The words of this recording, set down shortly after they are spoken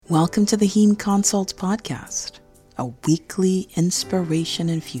Welcome to the Heme Consults Podcast, a weekly inspiration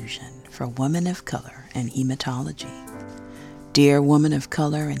infusion for women of color and hematology. Dear woman of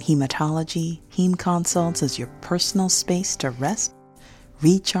color and hematology, Heme Consults is your personal space to rest,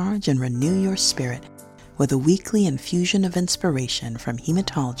 recharge, and renew your spirit with a weekly infusion of inspiration from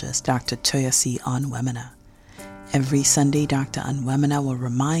hematologist Dr. Toyosi Onwuemene. Every Sunday, Dr. Onwuemene will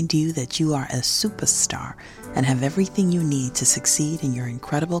remind you that you are a superstar and have everything you need to succeed in your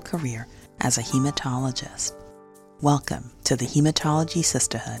incredible career as a hematologist. Welcome to the Hematology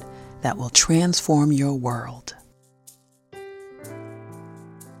Sisterhood that will transform your world.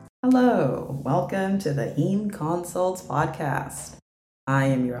 Hello, welcome to the Heme Consults Podcast. I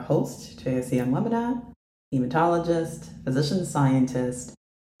am your host, Toyosi Onwuemene, hematologist, physician scientist,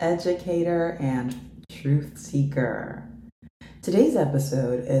 educator, and truth seeker. Today's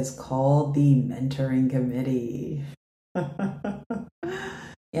episode is called the Mentoring Committee. And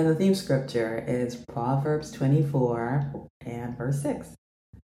the theme scripture is Proverbs 24 and verse 6.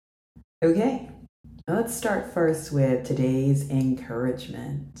 Okay, let's start first with today's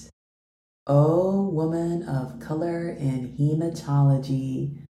encouragement. Oh, woman of color in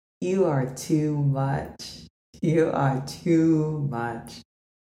hematology, you are too much. You are too much.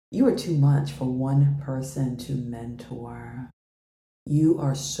 You are too much for one person to mentor. You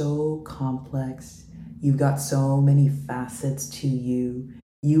are so complex. You've got so many facets to you.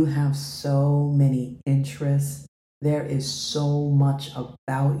 You have so many interests. There is so much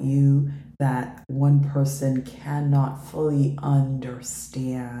about you that one person cannot fully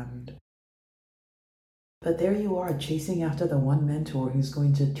understand. But there you are, chasing after the one mentor who's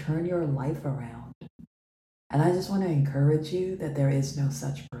going to turn your life around. And I just want to encourage you that there is no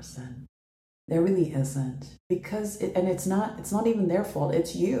such person. There really isn't. It's not even their fault,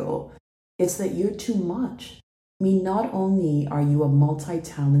 it's you. It's that you're too much. I mean, not only are you a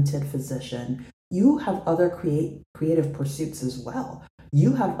multi-talented physician, you have other creative pursuits as well.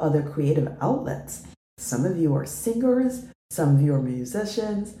 You have other creative outlets. Some of you are singers, some of you are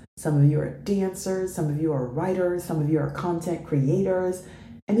musicians, some of you are dancers, some of you are writers, some of you are content creators.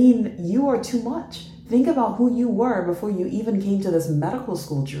 I mean, you are too much. Think about who you were before you even came to this medical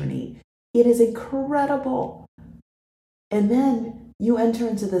school journey. It is incredible. And then you enter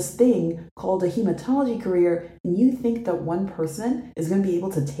into this thing called a hematology career, and you think that one person is going to be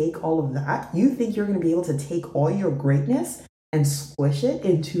able to take all of that. You think you're going to be able to take all your greatness and squish it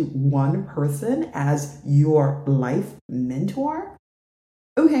into one person as your life mentor?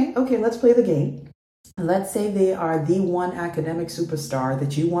 Okay, let's play the game. Let's say they are the one academic superstar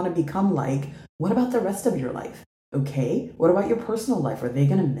that you want to become like. What about the rest of your life? Okay, what about your personal life? Are they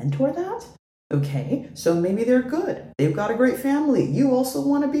going to mentor that? Okay, so maybe they're good. They've got a great family. You also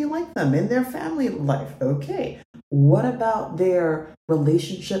want to be like them in their family life. Okay, what about their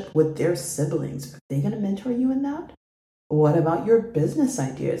relationship with their siblings? Are they going to mentor you in that? What about your business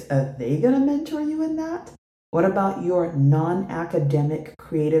ideas? Are they going to mentor you in that? What about your non-academic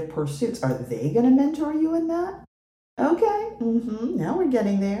creative pursuits? Are they going to mentor you in that? Okay, now we're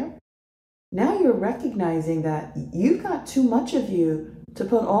getting there. Now you're recognizing that you've got too much of you to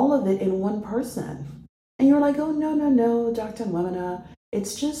put all of it in one person. And you're like, oh, no, Dr. Onwuemene,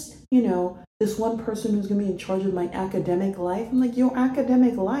 it's just, this one person who's going to be in charge of my academic life. I'm like, your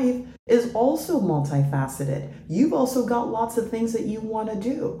academic life is also multifaceted. You've also got lots of things that you want to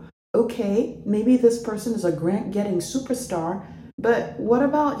do. Okay, maybe this person is a grant-getting superstar, but what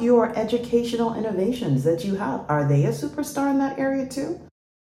about your educational innovations that you have? Are they a superstar in that area too?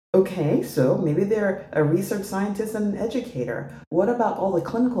 Okay, so maybe they're a research scientist and an educator. What about all the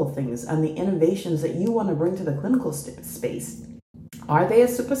clinical things and the innovations that you want to bring to the clinical space? Are they a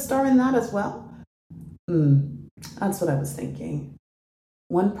superstar in that as well? That's what I was thinking.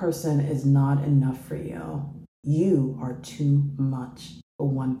 One person is not enough for you. You are too much for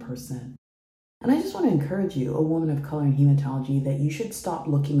one person. And I just want to encourage you, a woman of color in hematology, that you should stop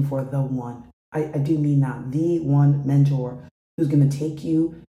looking for the one. I do mean that, the one mentor who's going to take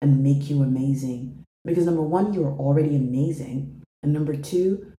you and make you amazing. Because number one, you're already amazing. And number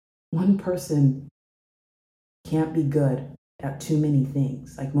two, one person can't be good at too many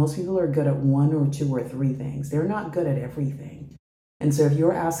things. Like most people are good at one or two or three things. They're not good at everything. And so if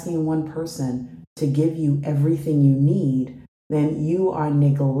you're asking one person to give you everything you need, then you are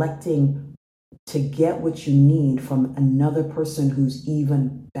neglecting to get what you need from another person who's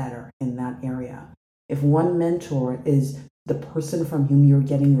even better in that area. If one mentor is the person from whom you're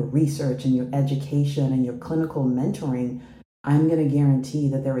getting your research and your education and your clinical mentoring, I'm going to guarantee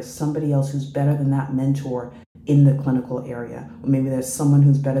that there is somebody else who's better than that mentor in the clinical area. Or maybe there's someone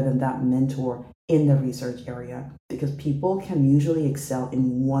who's better than that mentor in the research area, because people can usually excel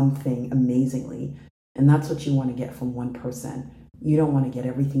in one thing amazingly. And that's what you want to get from one person. You don't want to get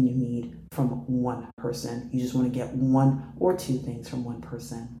everything you need from one person. You just want to get one or two things from one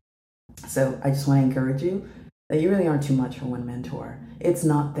person. So I just want to encourage you that you really aren't too much for one mentor. It's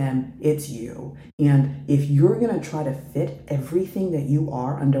not them, it's you. And if you're going to try to fit everything that you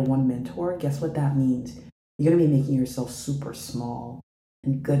are under one mentor, guess what that means? You're going to be making yourself super small.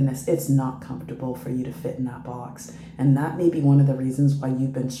 And goodness, it's not comfortable for you to fit in that box. And that may be one of the reasons why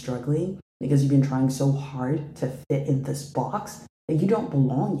you've been struggling, because you've been trying so hard to fit in this box that you don't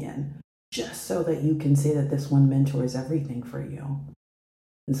belong in, just so that you can say that this one mentor is everything for you.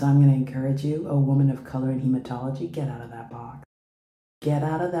 And so I'm going to encourage you, a woman of color in hematology, get out of that box. Get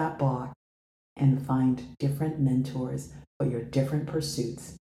out of that box and find different mentors for your different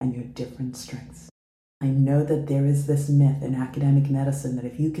pursuits and your different strengths. I know that there is this myth in academic medicine that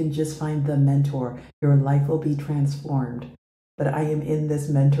if you can just find the mentor, your life will be transformed. But I am in this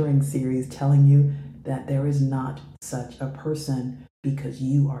mentoring series telling you that there is not such a person, because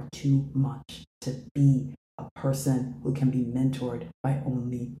you are too much to be a person who can be mentored by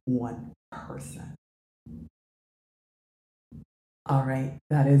only one person. All right,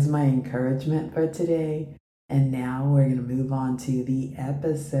 that is my encouragement for today. And now we're going to move on to the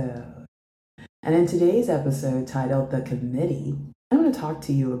episode. And in today's episode, titled The Committee, I'm going to talk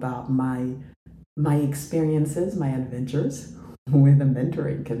to you about my experiences, my adventures with a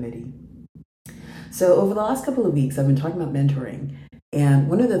mentoring committee. So over the last couple of weeks, I've been talking about mentoring. And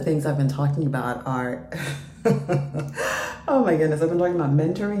one of the things I've been talking about are, oh my goodness, I've been talking about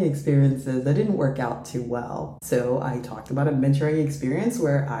mentoring experiences that didn't work out too well. So I talked about a mentoring experience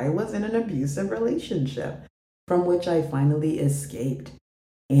where I was in an abusive relationship from which I finally escaped.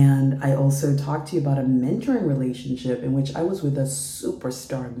 And I also talked to you about a mentoring relationship in which I was with a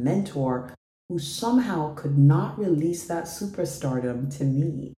superstar mentor who somehow could not release that superstardom to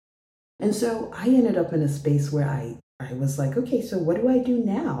me. And so I ended up in a space where I was like, okay, so what do I do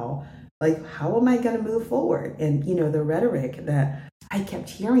now? Like, how am I going to move forward? And, the rhetoric that I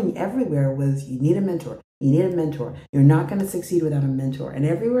kept hearing everywhere was, you need a mentor. You need a mentor. You're not going to succeed without a mentor. And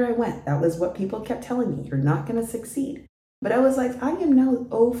everywhere I went, that was what people kept telling me. You're not going to succeed. But I was like, I am now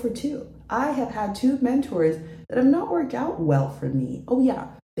 0 for 2. I have had 2 mentors that have not worked out well for me. Oh yeah,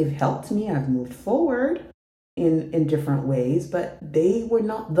 they've helped me. I've moved forward in different ways, but they were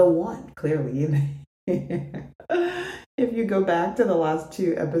not the one, clearly. If you go back to the last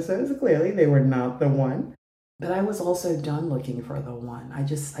 2 episodes, clearly they were not the one. But I was also done looking for the one. I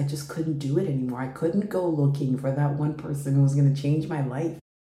just couldn't do it anymore. I couldn't go looking for that one person who was going to change my life,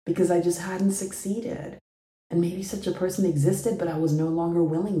 because I just hadn't succeeded. And maybe such a person existed, but I was no longer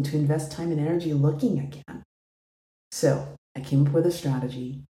willing to invest time and energy looking again. So I came up with a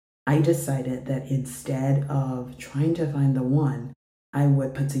strategy. I decided that instead of trying to find the one, I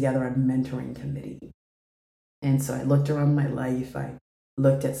would put together a mentoring committee. And so I looked around my life. I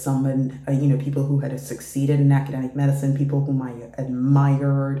looked at someone, people who had succeeded in academic medicine, people whom I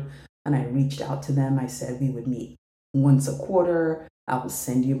admired, and I reached out to them. I said we would meet once a quarter. I'll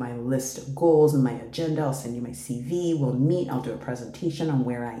send you my list of goals and my agenda. I'll send you my CV. We'll meet. I'll do a presentation on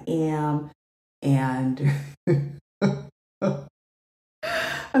where I am. And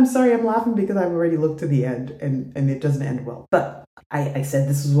I'm sorry, I'm laughing because I've already looked to the end and it doesn't end well. But I said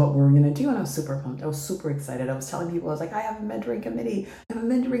this is what we're going to do, and I was super pumped. I was super excited. I was telling people, I was like, I have a mentoring committee. I have a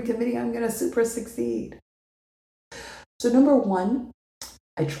mentoring committee. I'm going to super succeed. So number 1,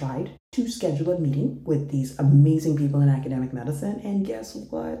 I tried to schedule a meeting with these amazing people in academic medicine, and guess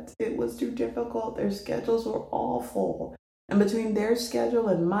what? It was too difficult. Their schedules were awful. And between their schedule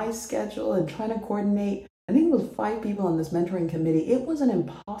and my schedule and trying to coordinate, I think it was 5 people on this mentoring committee, it was an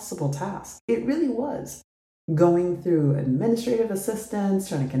impossible task. It really was. Going through administrative assistants,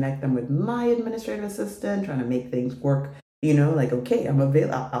 trying to connect them with my administrative assistant, trying to make things work. Like, okay, I'm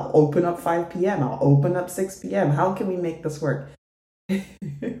available. I'll open up 5 p.m. I'll open up 6 p.m. How can we make this work?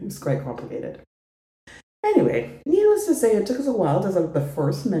 It was quite complicated. Anyway, needless to say, it took us a while to set up the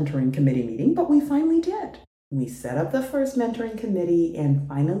first mentoring committee meeting, but we finally did. We set up the first mentoring committee, and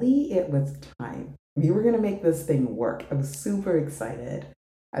finally it was time. We were going to make this thing work. I was super excited.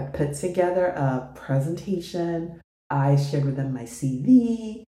 I put together a presentation. I shared with them my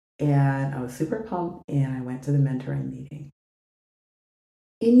CV, and I was super pumped, and I went to the mentoring meeting.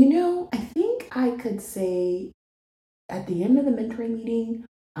 And I think I could say at the end of the mentoring meeting,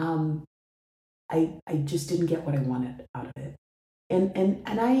 I just didn't get what I wanted out of it. And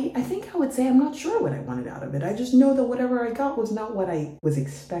I think I would say I'm not sure what I wanted out of it. I just know that whatever I got was not what I was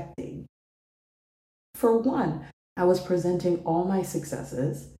expecting. For one, I was presenting all my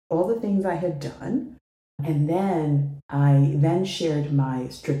successes, all the things I had done. And then I then shared my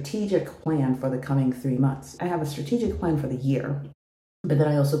strategic plan for the coming 3 months. I have a strategic plan for the year, but then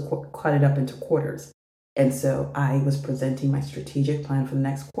I also cut it up into quarters. And so I was presenting my strategic plan for the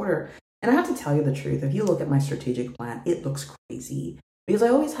next quarter. And I have to tell you the truth, if you look at my strategic plan, it looks crazy because I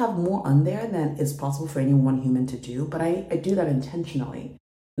always have more on there than is possible for any one human to do. But I do that intentionally.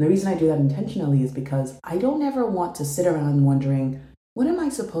 And the reason I do that intentionally is because I don't ever want to sit around wondering, what am I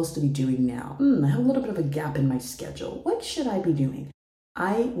supposed to be doing now? I have a little bit of a gap in my schedule. What should I be doing?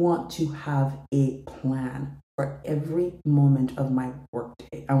 I want to have a plan for every moment of my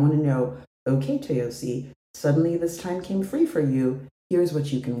workday. I want to know, okay, Toyosi, suddenly this time came free for you. Here's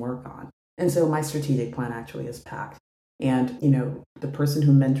what you can work on. And so my strategic plan actually is packed. And, the person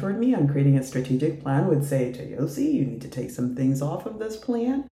who mentored me on creating a strategic plan would say, Toyosi, you need to take some things off of this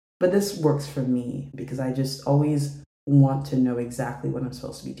plan. But this works for me because I just always want to know exactly what I'm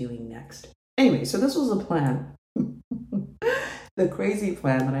supposed to be doing next. Anyway, so this was a plan. The crazy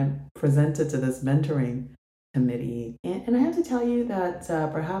plan that I presented to this mentoring committee. And I have to tell you that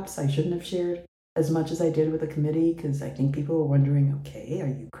perhaps I shouldn't have shared as much as I did with the committee because I think people were wondering, okay, are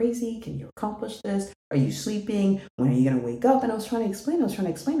you crazy? Can you accomplish this? Are you sleeping? When are you going to wake up? And I was trying to explain. I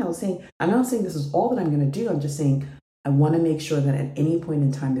was saying, I'm not saying this is all that I'm going to do. I'm just saying I want to make sure that at any point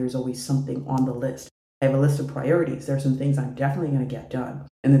in time, there's always something on the list. I have a list of priorities. There are some things I'm definitely going to get done.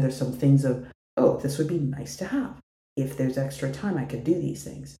 And then there's some things of, oh, this would be nice to have. If there's extra time, I could do these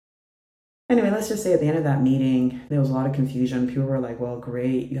things. Anyway, let's just say at the end of that meeting, there was a lot of confusion. People were like, well,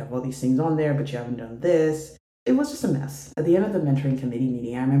 great, you have all these things on there, but you haven't done this. It was just a mess. At the end of the mentoring committee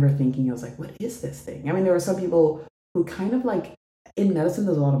meeting, I remember thinking, I was like, what is this thing? I mean, there were some people who kind of like, in medicine,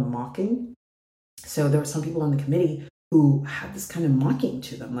 there's a lot of mocking. So there were some people on the committee who had this kind of mocking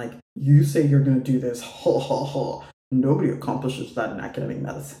to them, like, you say you're going to do this, ha, ha, ha. Nobody accomplishes that in academic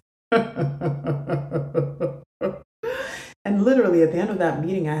medicine. And literally at the end of that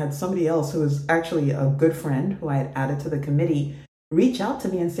meeting, I had somebody else who was actually a good friend who I had added to the committee reach out to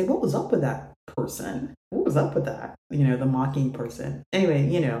me and say, what was up with that person? What was up with that? The mocking person.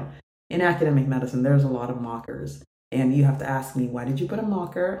 Anyway, in academic medicine, there's a lot of mockers. And you have to ask me, why did you put a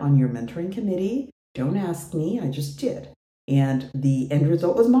mocker on your mentoring committee? Don't ask me. I just did. And the end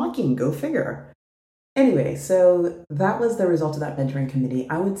result was mocking. Go figure. Anyway, so that was the result of that mentoring committee.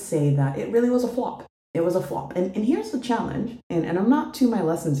 I would say that it really was a flop. It was a flop. And here's the challenge, and I'm not to my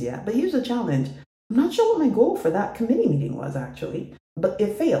lessons yet, but here's the challenge. I'm not sure what my goal for that committee meeting was actually, but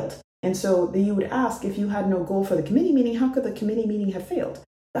it failed. And so then you would ask, if you had no goal for the committee meeting, how could the committee meeting have failed?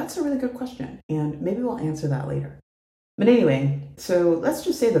 That's a really good question, and maybe we'll answer that later. But anyway, so let's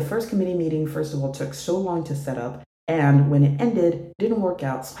just say the first committee meeting, first of all, took so long to set up, and when it ended, didn't work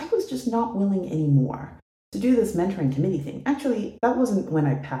out, so I was just not willing anymore to do this mentoring committee thing. Actually, that wasn't when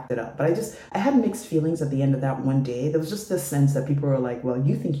I packed it up, but I had mixed feelings at the end of that one day. There was just this sense that people were like, well,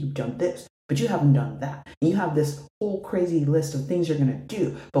 you think you've done this, but you haven't done that. And you have this whole crazy list of things you're going to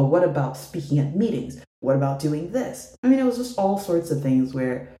do, but what about speaking at meetings? What about doing this? I mean, it was just all sorts of things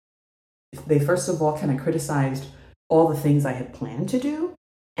where they first of all kind of criticized all the things I had planned to do,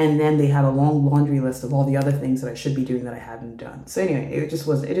 and then they had a long laundry list of all the other things that I should be doing that I hadn't done. So anyway, it just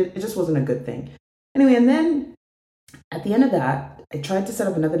wasn't a good thing. Anyway, and then at the end of that, I tried to set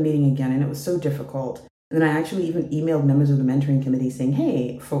up another meeting again, and it was so difficult. And then I actually even emailed members of the mentoring committee saying,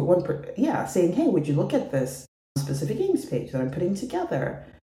 hey, would you look at this specific aims page that I'm putting together?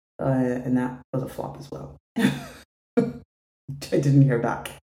 And that was a flop as well. I didn't hear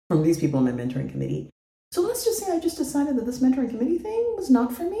back from these people in my mentoring committee. So let's just say I just decided that this mentoring committee thing was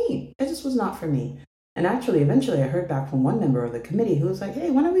not for me. It just was not for me. And actually, eventually I heard back from one member of the committee who was like, hey,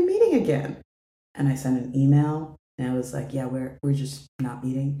 when are we meeting again? And I sent an email and I was like, yeah, we're just not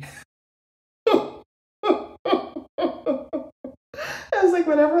meeting. I was like,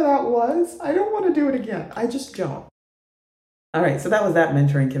 whatever that was, I don't want to do it again. I just don't. All right, so that was that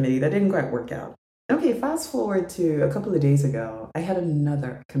mentoring committee. That didn't quite work out. Okay, fast forward to a couple of days ago, I had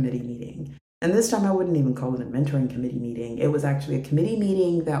another committee meeting. And this time I wouldn't even call it a mentoring committee meeting. It was actually a committee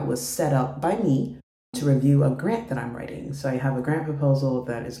meeting that was set up by me to review a grant that I'm writing. So I have a grant proposal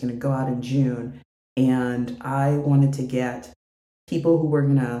that is going to go out in June, and I wanted to get people who were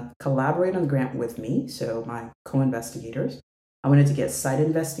going to collaborate on the grant with me, so my co-investigators. I wanted to get site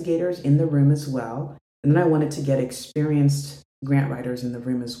investigators in the room as well, and then I wanted to get experienced grant writers in the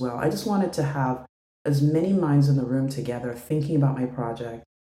room as well. I just wanted to have as many minds in the room together thinking about my project,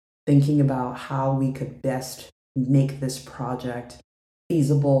 thinking about how we could best make this project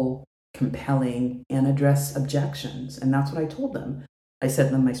feasible, compelling, and address objections. And that's what I told them. I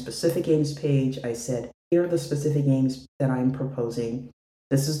sent them my specific aims page. I said, here are the specific aims that I'm proposing.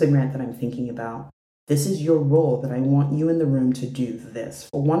 This is the grant that I'm thinking about. This is your role that I want you in the room to do this.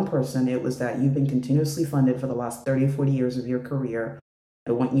 For one person, it was that you've been continuously funded for the last 30 or 40 years of your career.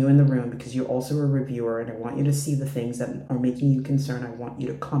 I want you in the room because you're also a reviewer, and I want you to see the things that are making you concerned. I want you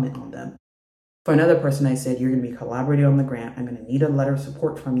to comment on them. For another person, I said, you're going to be collaborating on the grant. I'm going to need a letter of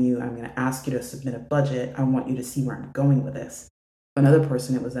support from you. I'm going to ask you to submit a budget. I want you to see where I'm going with this. For another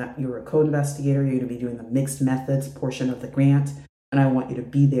person, it was that you're a co-investigator. You're going to be doing the mixed methods portion of the grant. And I want you to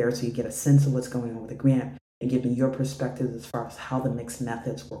be there so you get a sense of what's going on with the grant and give me your perspective as far as how the mixed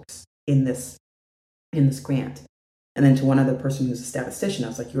methods works in this grant. And then to one other person who's a statistician, I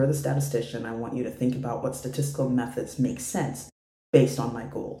was like, you're the statistician. I want you to think about what statistical methods make sense based on my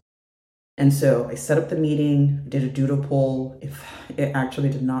goals. And so I set up the meeting, did a doodle poll. It actually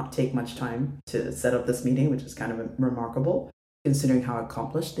did not take much time to set up this meeting, which is kind of remarkable considering how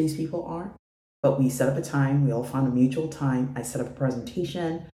accomplished these people are. But we set up a time. We all found a mutual time. I set up a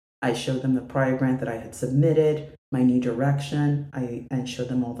presentation. I showed them the prior grant that I had submitted, my new direction, and showed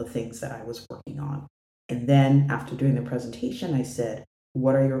them all the things that I was working on. And then after doing the presentation, I said,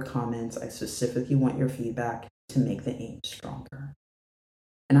 what are your comments? I specifically want your feedback to make the AIM stronger.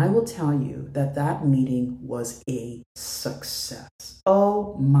 And I will tell you that that meeting was a success.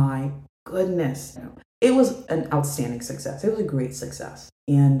 Oh my goodness. It was an outstanding success. It was a great success.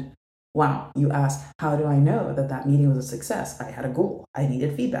 And wow, you asked, how do I know that that meeting was a success? I had a goal. I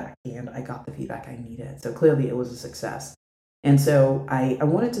needed feedback, and I got the feedback I needed. So clearly it was a success. And so I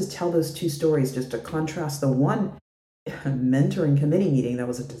wanted to tell those two stories just to contrast the one mentoring committee meeting that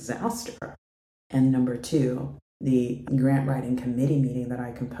was a disaster, and number two, the grant writing committee meeting that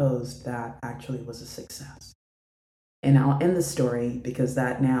I composed that actually was a success. And I'll end the story because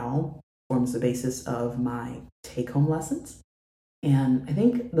that now forms the basis of my take-home lessons. And I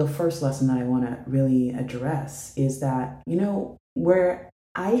think the first lesson that I want to really address is that, where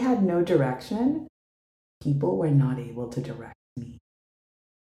I had no direction, people were not able to direct me.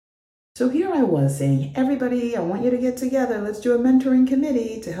 So here I was saying, everybody, I want you to get together. Let's do a mentoring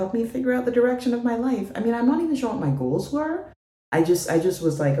committee to help me figure out the direction of my life. I mean, I'm not even sure what my goals were. I just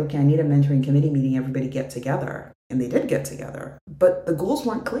was like, okay, I need a mentoring committee meeting. Everybody get together. And they did get together. But the goals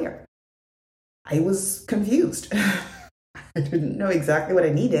weren't clear. I was confused. I didn't know exactly what I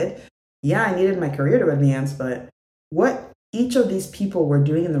needed. Yeah, I needed my career to advance, but what each of these people were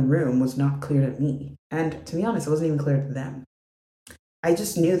doing in the room was not clear to me. And to be honest, it wasn't even clear to them. I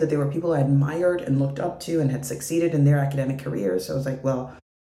just knew that there were people I admired and looked up to and had succeeded in their academic careers. So I was like, well,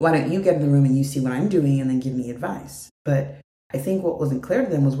 why don't you get in the room and you see what I'm doing and then give me advice? But I think what wasn't clear to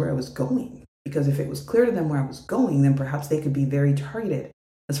them was where I was going. Because if it was clear to them where I was going, then perhaps they could be very targeted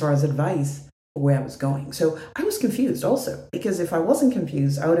as far as advice for where I was going. So I was confused also, because if I wasn't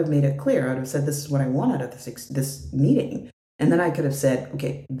confused, I would have made it clear. I would have said, this is what I want out of this meeting. And then I could have said,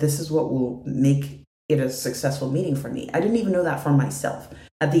 okay, this is what will make it a successful meeting for me. I didn't even know that for myself.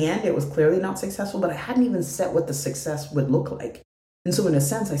 At the end, it was clearly not successful, but I hadn't even set what the success would look like. And so in a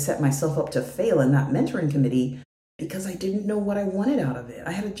sense, I set myself up to fail in that mentoring committee because I didn't know what I wanted out of it.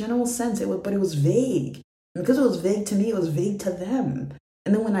 I had a general sense, but it was vague. And because it was vague to me, it was vague to them.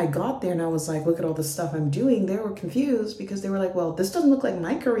 And then when I got there and I was like, look at all the stuff I'm doing, they were confused because they were like, well, this doesn't look like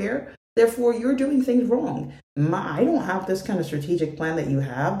my career. Therefore, you're doing things wrong. I don't have this kind of strategic plan that you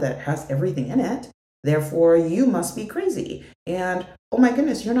have that has everything in it. Therefore, you must be crazy. And oh my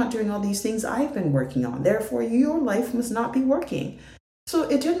goodness, you're not doing all these things I've been working on. Therefore, your life must not be working. So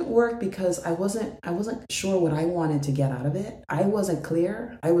it didn't work because I wasn't sure what I wanted to get out of it. I wasn't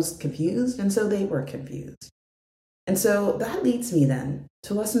clear. I was confused. And so they were confused. And so that leads me then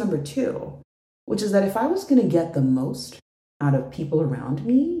to lesson number 2, which is that if I was going to get the most out of people around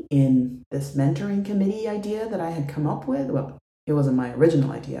me in this mentoring committee idea that I had come up with, well, it wasn't my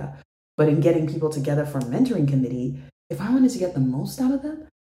original idea, but in getting people together for a mentoring committee, if I wanted to get the most out of them,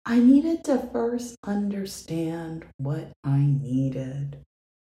 I needed to first understand what I needed.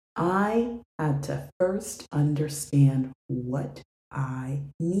 I had to first understand what I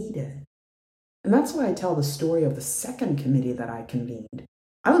needed. And that's why I tell the story of the second committee that I convened.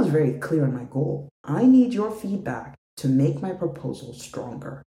 I was very clear on my goal. I need your feedback to make my proposal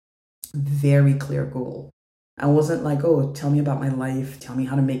stronger. Very clear goal. I wasn't like, oh, tell me about my life, tell me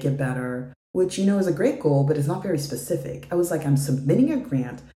how to make it better, which, is a great goal, but it's not very specific. I was like, I'm submitting a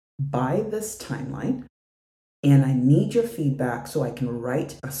grant by this timeline, and I need your feedback so I can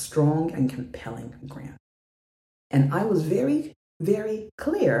write a strong and compelling grant. And I was very, very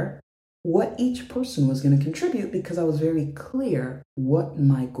clear what each person was going to contribute because I was very clear what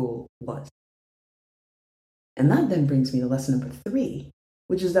my goal was. And that then brings me to lesson number 3,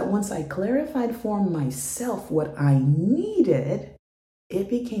 which is that once I clarified for myself what I needed, it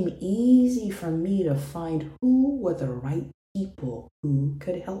became easy for me to find who were the right people who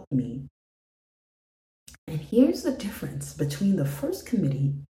could help me. And here's the difference between the first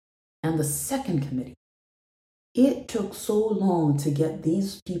committee and the second committee. It took so long to get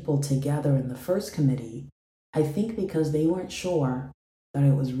these people together in the first committee, I think because they weren't sure that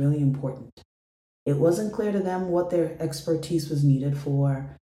it was really important. It wasn't clear to them what their expertise was needed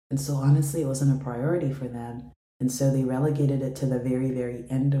for, and so honestly, it wasn't a priority for them. And so they relegated it to the very, very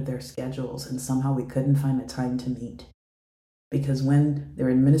end of their schedules, and somehow we couldn't find a time to meet. Because when their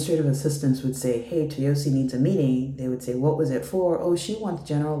administrative assistants would say, hey, Toyosi needs a meeting, they would say, what was it for? Oh, she wants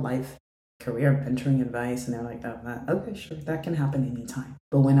general life, career mentoring advice. And they're like, oh, okay, sure, that can happen anytime.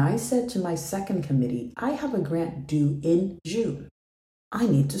 But when I said to my second committee, I have a grant due in June. I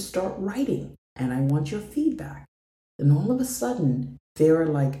need to start writing, and I want your feedback. Then all of a sudden, they were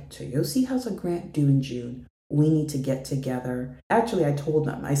like, Toyosi has a grant due in June. We need to get together. Actually, I told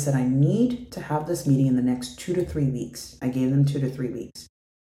them, I said, I need to have this meeting in the next 2 to 3 weeks. I gave them 2 to 3 weeks.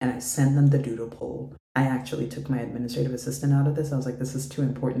 And I sent them the doodle poll. I actually took my administrative assistant out of this. I was like, this is too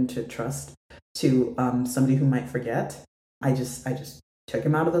important to trust to somebody who might forget. I just took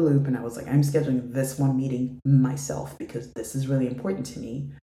him out of the loop, and I was like, I'm scheduling this one meeting myself because this is really important to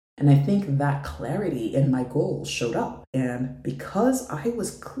me. And I think that clarity in my goals showed up. And because I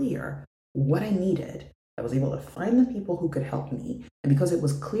was clear what I needed, I was able to find the people who could help me. And because it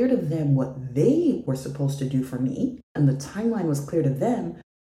was clear to them what they were supposed to do for me, and the timeline was clear to them,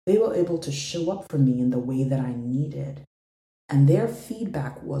 they were able to show up for me in the way that I needed. And their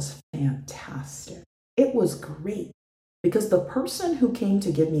feedback was fantastic. It was great. Because the person who came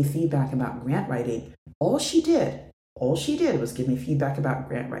to give me feedback about grant writing, all she did was give me feedback about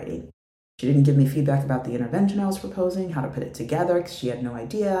grant writing. She didn't give me feedback about the intervention I was proposing, how to put it together, because she had no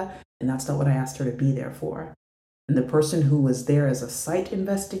idea. And that's not what I asked her to be there for. And the person who was there as a site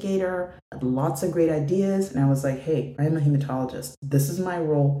investigator had lots of great ideas. And I was like, hey, I am a hematologist. This is my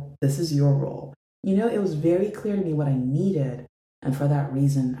role. This is your role. You know, it was very clear to me what I needed. And for that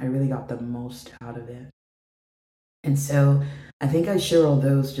reason, I really got the most out of it. And so I think I share all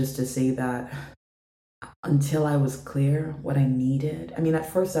those just to say that until I was clear what I needed. I mean,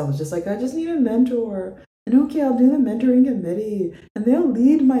 at first I was just like, I just need a mentor. And okay, I'll do the mentoring committee and they'll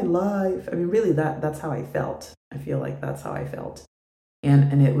lead my life. I mean, really, that's how I felt. I feel like that's how I felt.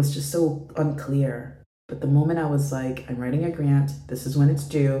 And it was just so unclear. But the moment I was like, I'm writing a grant, this is when it's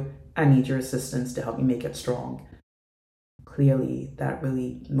due, I need your assistance to help me make it strong. Clearly, that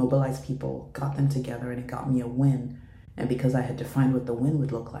really mobilized people, got them together, and it got me a win. And because I had defined what the win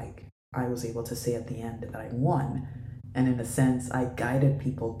would look like, I was able to say at the end that I won. And in a sense, I guided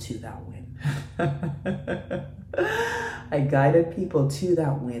people to that win. I guided people to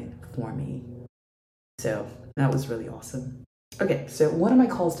that win for me. So that was really awesome. Okay, so what are my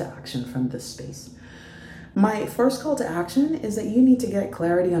calls to action from this space? My first call to action is that you need to get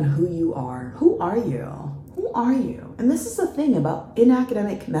clarity on who you are. Who are you? Who are you? And this is the thing about in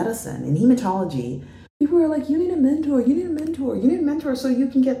academic medicine, in hematology, people are like, you need a mentor, you need a mentor, you need a mentor so you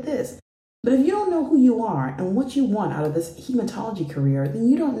can get this. But if you don't know who you are and what you want out of this hematology career, then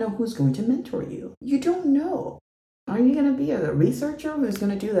you don't know who's going to mentor you. You don't know. Are you going to be a researcher who's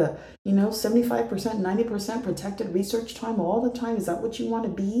going to do the, 75%, 90% protected research time all the time? Is that what you want to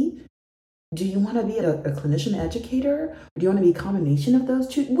be? Do you want to be a clinician educator? Or do you want to be a combination of those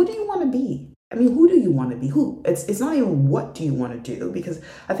two? What do you want to be? I mean, who do you want to be? Who? It's not even what do you want to do, because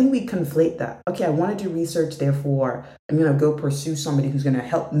I think we conflate that. Okay, I want to do research, therefore I'm going to go pursue somebody who's going to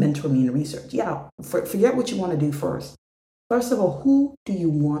help mentor me in research. Yeah, forget what you want to do first. First of all, who do you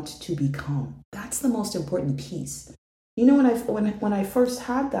want to become? That's the most important piece. When I first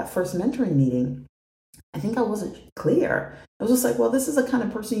had that first mentoring meeting, I think I wasn't clear. I was just like, well, this is the kind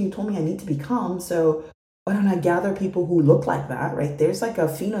of person you told me I need to become, so why don't I gather people who look like that, right? There's like a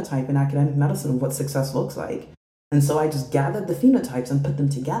phenotype in academic medicine of what success looks like. And so I just gathered the phenotypes and put them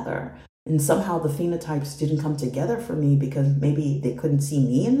together. And somehow the phenotypes didn't come together for me because maybe they couldn't see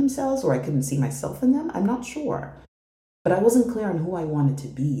me in themselves or I couldn't see myself in them. I'm not sure. But I wasn't clear on who I wanted to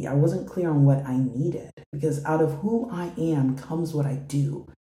be. I wasn't clear on what I needed, because out of who I am comes what I do.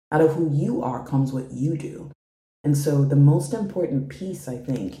 Out of who you are comes what you do. And so the most important piece, I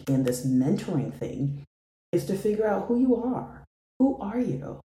think, in this mentoring thing is to figure out who you are. Who are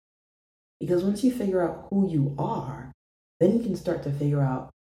you? Because once you figure out who you are, then you can start to figure out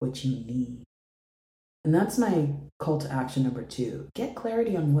what you need. And that's my call to action number 2. Get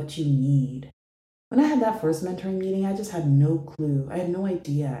clarity on what you need. When I had that first mentoring meeting, I just had no clue. I had no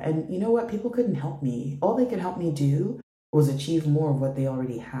idea. And you know what? People couldn't help me. All they could help me do was achieve more of what they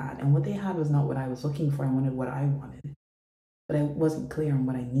already had. And what they had was not what I was looking for. I wanted what I wanted. but I wasn't clear on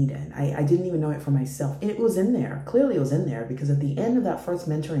what I needed. I didn't even know it for myself. It was in there. Clearly it was in there because at the end of that first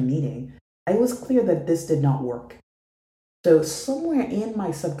mentoring meeting, I was clear that this did not work. So somewhere in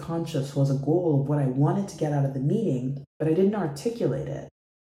my subconscious was a goal of what I wanted to get out of the meeting, but I didn't articulate it.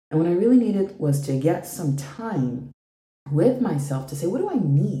 And what I really needed was to get some time with myself to say, what do I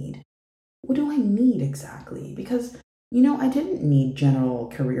need? What do I need exactly? Because, I didn't need general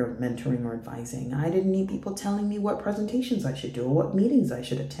career mentoring or advising. I didn't need people telling me what presentations I should do or what meetings I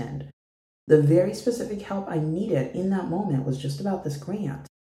should attend. The very specific help I needed in that moment was just about this grant.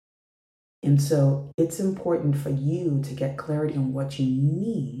 And so it's important for you to get clarity on what you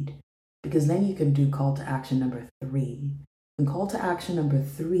need, because then you can do call to action number 3. And call to action number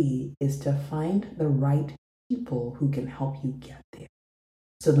 3 is to find the right people who can help you get there.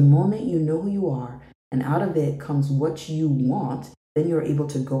 So the moment you know who you are and out of it comes what you want, then you're able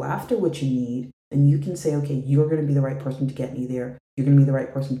to go after what you need. And you can say, okay, you're going to be the right person to get me there. You're going to be the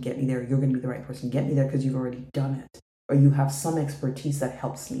right person to get me there. You're going to be the right person to get me there because you've already done it. Or you have some expertise that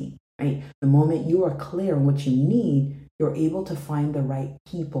helps me, right? The moment you are clear on what you need, you're able to find the right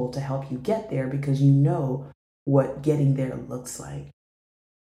people to help you get there because you know what getting there looks like.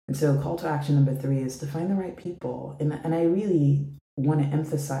 And so call to action number 3 is to find the right people. And I really want to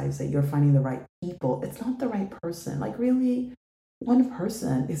emphasize that you're finding the right people. It's not the right person. Like really, one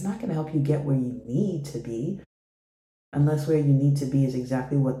person is not going to help you get where you need to be unless where you need to be is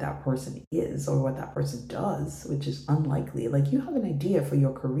exactly what that person is or what that person does, which is unlikely. Like you have an idea for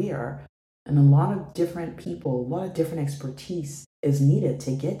your career and a lot of different people, a lot of different expertise is needed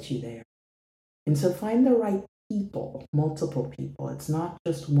to get you there. And so find the right people, multiple people. It's not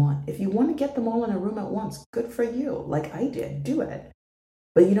just one. If you want to get them all in a room at once, good for you. Like I did, do it.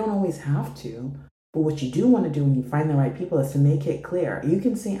 But you don't always have to. But what you do want to do when you find the right people is to make it clear. You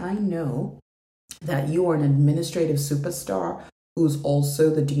can say, I know that you are an administrative superstar who's also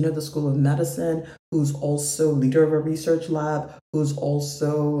the dean of the School of Medicine, who's also leader of a research lab, who's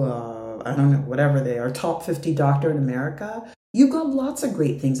also, I don't know, whatever they are, top 50 doctor in America. You've got lots of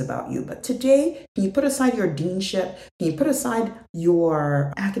great things about you, but today, can you put aside your deanship? Can you put aside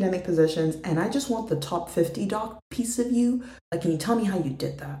your academic positions? And I just want the top 50 doc piece of you. Like, can you tell me how you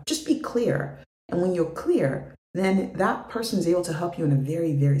did that? Just be clear. And when you're clear, then that person is able to help you in a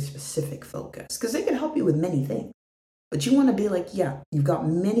very, very specific focus because they can help you with many things. But you want to be like, yeah, you've got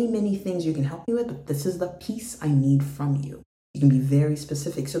many, many things you can help me with, but this is the piece I need from you. You can be very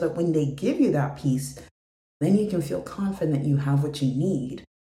specific so that when they give you that piece, then you can feel confident that you have what you need.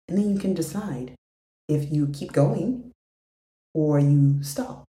 And then you can decide if you keep going or you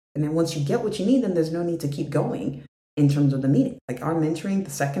stop. And then once you get what you need, then there's no need to keep going in terms of the meeting. Like our mentoring, the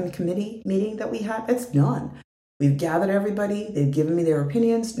second committee meeting that we had, it's done. We've gathered everybody. They've given me their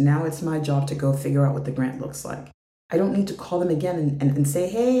opinions. Now it's my job to go figure out what the grant looks like. I don't need to call them again and say,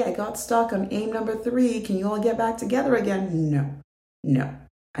 hey, I got stuck on aim number 3. Can you all get back together again? No.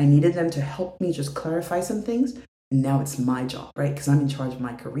 I needed them to help me just clarify some things. And now it's my job, right? Because I'm in charge of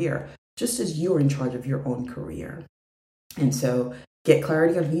my career, just as you're in charge of your own career. And so get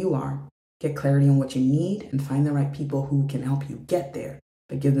clarity on who you are, get clarity on what you need, and find the right people who can help you get there,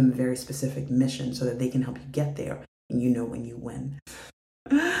 but give them a very specific mission so that they can help you get there. And you know when you win.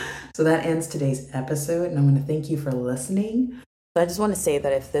 So that ends today's episode. And I want to thank you for listening. So I just want to say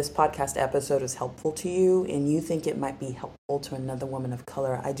that if this podcast episode is helpful to you and you think it might be helpful to another woman of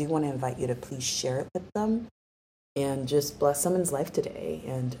color, I do want to invite you to please share it with them and just bless someone's life today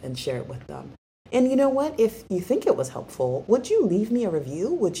and share it with them. And you know what? If you think it was helpful, would you leave me a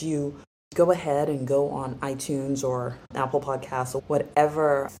review? Would you go ahead and go on iTunes or Apple Podcasts or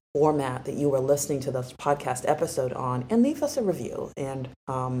whatever format that you were listening to this podcast episode on and leave us a review and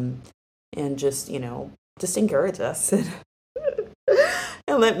just, just encourage us.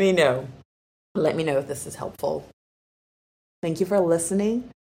 And let me know. Let me know if this is helpful. Thank you for listening.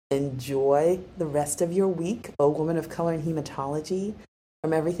 Enjoy the rest of your week, O Woman of Color in Hematology.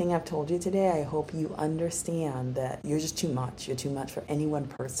 From everything I've told you today, I hope you understand that you're just too much. You're too much for any one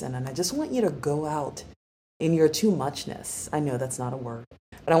person. And I just want you to go out in your too muchness. I know that's not a word,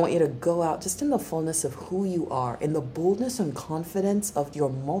 but I want you to go out just in the fullness of who you are, in the boldness and confidence of your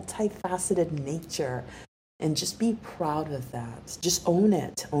multifaceted nature. And just be proud of that. Just own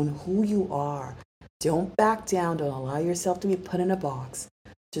it. Own who you are. Don't back down. Don't allow yourself to be put in a box.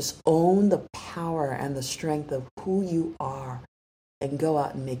 Just own the power and the strength of who you are. And go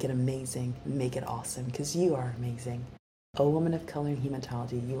out and make it amazing. Make it awesome. Because you are amazing. A woman of color in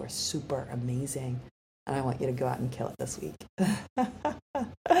hematology, you are super amazing. And I want you to go out and kill it this week.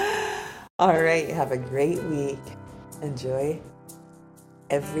 All right. Have a great week. Enjoy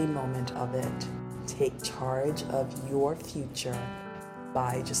every moment of it. take charge of your future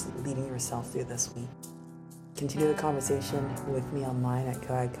by just leading yourself through this week. Continue the conversation with me online at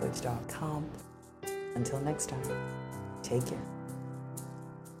coedcoach.com. Until next time, take care.